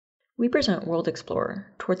We present WorldExplorer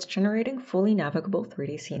towards generating fully navigable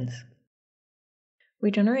 3D scenes. We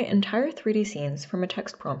generate entire 3D scenes from a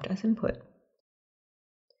text prompt as input.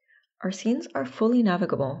 Our scenes are fully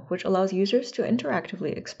navigable, which allows users to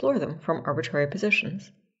interactively explore them from arbitrary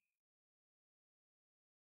positions.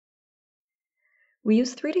 We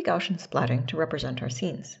use 3D Gaussian Splatting to represent our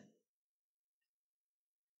scenes.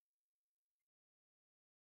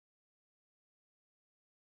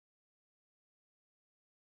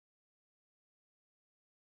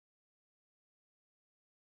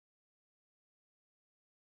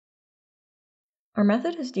 Our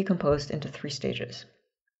method is decomposed into 3 stages.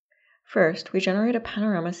 First, we generate a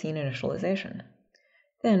panorama scene initialization.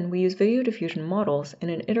 Then, we use video diffusion models in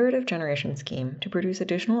an iterative generation scheme to produce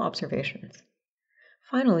additional observations.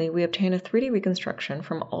 Finally, we obtain a 3D reconstruction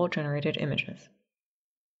from all generated images.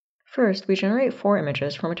 First, we generate 4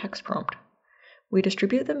 images from a text prompt. We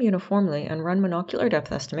distribute them uniformly and run monocular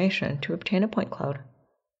depth estimation to obtain a point cloud.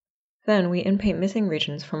 Then, we inpaint missing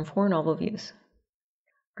regions from 4 novel views.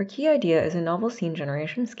 Our key idea is a novel scene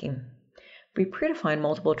generation scheme. We predefine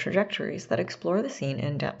multiple trajectories that explore the scene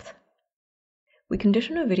in depth. We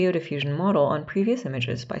condition a video diffusion model on previous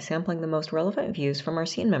images by sampling the most relevant views from our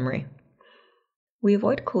scene memory. We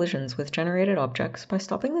avoid collisions with generated objects by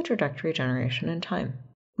stopping the trajectory generation in time.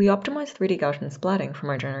 We optimize 3D Gaussian splatting from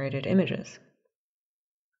our generated images.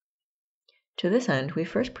 To this end, we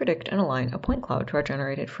first predict and align a point cloud to our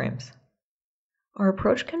generated frames. Our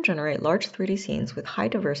approach can generate large 3D scenes with high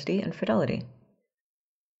diversity and fidelity.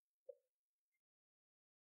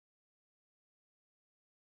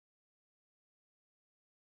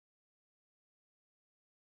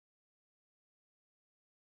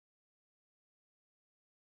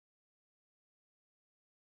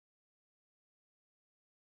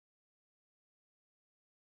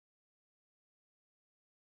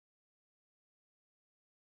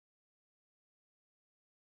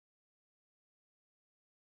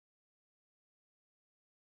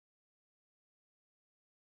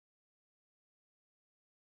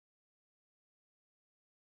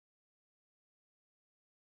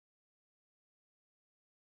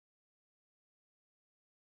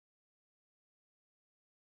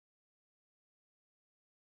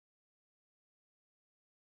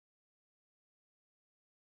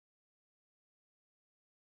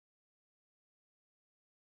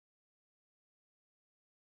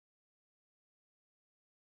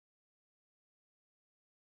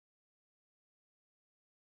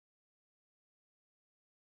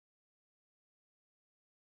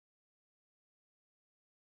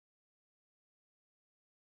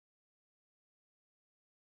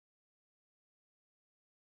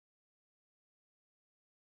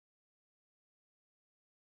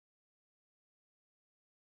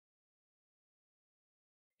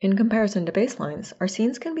 In comparison to baselines, our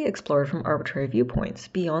scenes can be explored from arbitrary viewpoints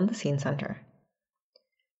beyond the scene center.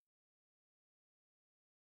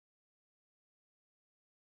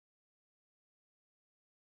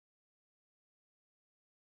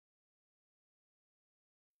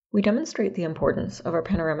 We demonstrate the importance of our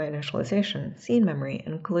panorama initialization, scene memory,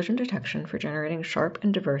 and collision detection for generating sharp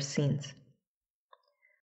and diverse scenes.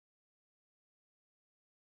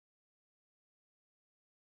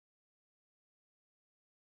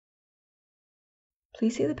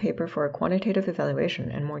 Please see the paper for a quantitative evaluation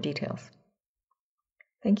and more details.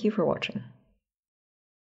 Thank you for watching.